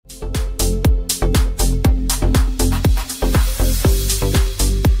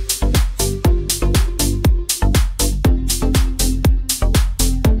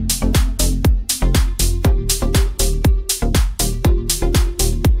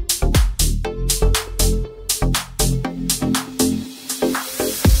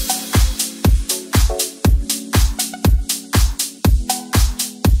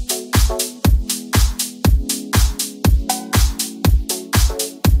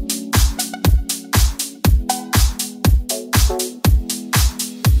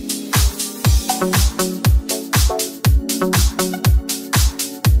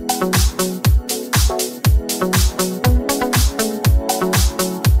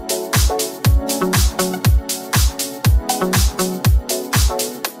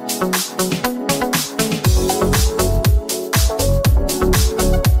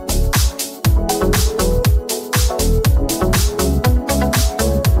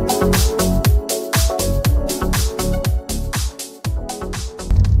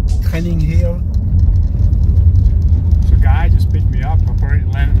Here. So guy just picked me up before he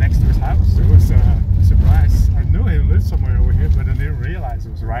landed next to his house. It was a surprise. I knew he lived somewhere over here, but I didn't realize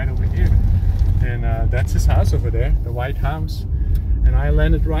it was right over here. And that's his house over there, the white house. And I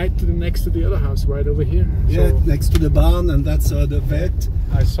landed right next to the other house, right over here. Yeah, so next to the barn, and that's the vet.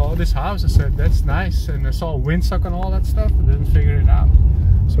 I saw this house, I said, that's nice. And I saw a windsock and all that stuff, I didn't figure it out.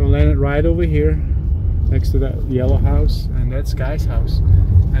 So I landed right over here, next to that yellow house, and that's Guy's house.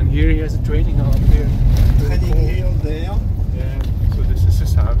 And here he has a training hall up here. Training hill there. Yeah, so this is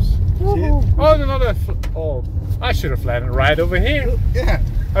his house. Oh, no, oh, I should have landed right over here. Yeah.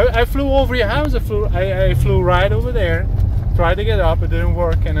 I flew over your house, I flew right over there, tried to get up, it didn't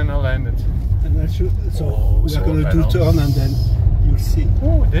work, and then I landed. And I should, so we are going to do turn, and then you'll see.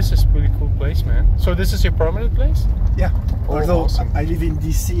 Oh, this is a pretty cool place, man. So this is your permanent place? Yeah. Oh, although awesome. I live in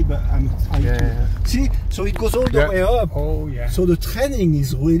DC, but I'm trying to see. So it goes all the way up. Oh yeah. So the training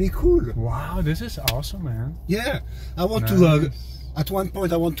is really cool. Wow, this is awesome, man. Yeah, I want to. At one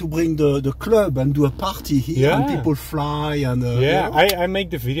point, I want to bring the club and do a party here, and people fly and. I make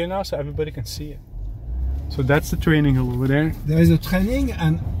the video now so everybody can see it. So that's the training hill over there. There is a training,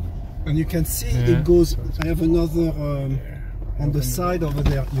 and you can see it goes. I have another on the side over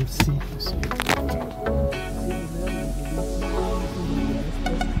there. You'll see.